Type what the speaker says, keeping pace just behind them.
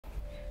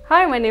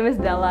Hi, my name is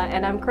Della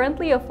and I'm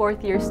currently a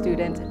fourth-year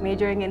student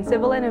majoring in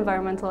Civil and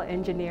Environmental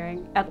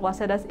Engineering at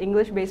Waseda's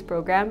English-based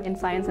program in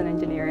Science and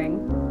Engineering.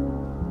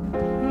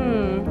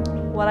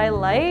 What I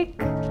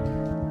like?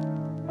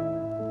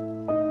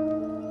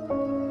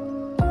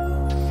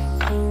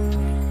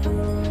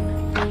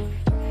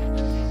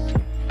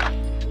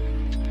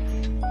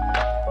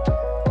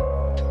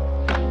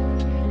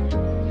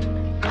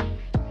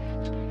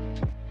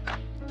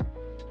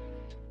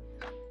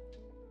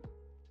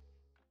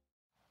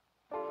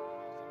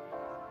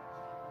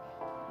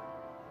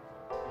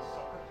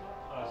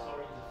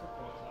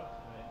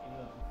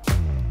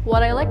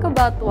 What I like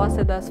about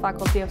Waseda's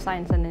Faculty of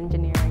Science and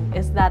Engineering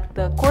is that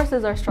the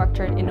courses are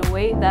structured in a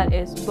way that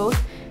is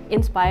both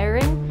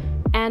inspiring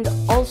and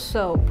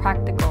also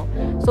practical.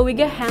 So we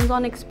get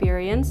hands-on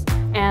experience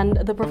and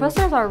the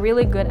professors are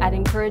really good at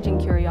encouraging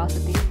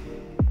curiosity.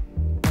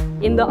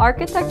 In the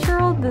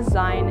architectural,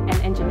 design, and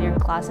engineering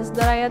classes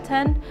that I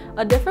attend,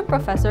 a different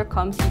professor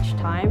comes each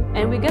time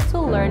and we get to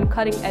learn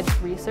cutting-edge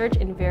research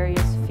in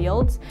various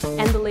fields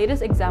and the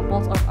latest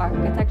examples of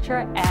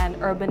architecture and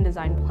urban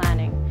design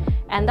planning.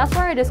 And that's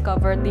where I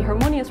discovered the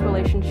harmonious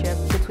relationship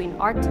between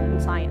art and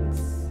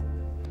science.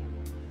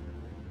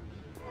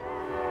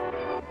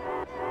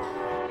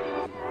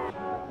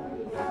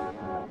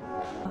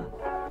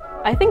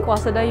 I think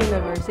Waseda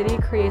University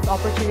creates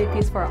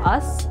opportunities for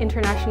us,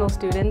 international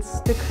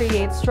students, to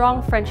create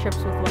strong friendships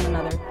with one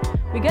another.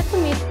 We get to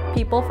meet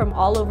people from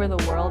all over the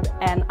world,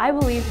 and I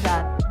believe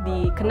that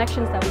the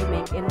connections that we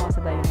make in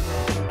Waseda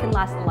University can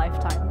last a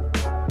lifetime.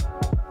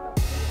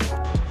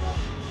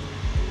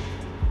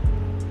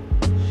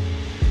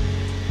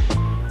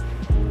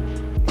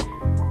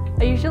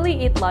 I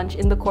usually eat lunch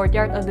in the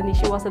courtyard of the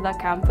Nishi Waseda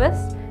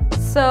campus.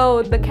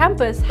 So the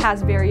campus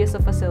has various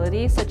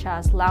facilities such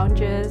as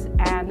lounges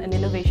and an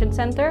innovation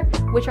center,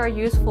 which are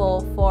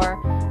useful for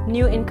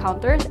new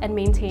encounters and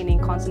maintaining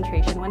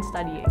concentration when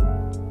studying.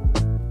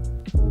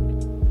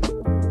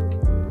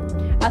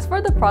 As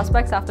for the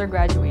prospects after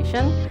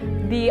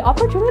graduation, the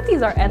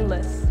opportunities are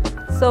endless.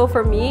 So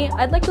for me,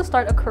 I'd like to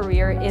start a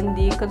career in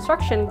the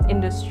construction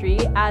industry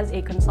as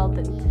a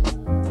consultant.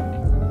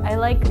 I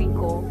like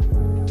Rikou.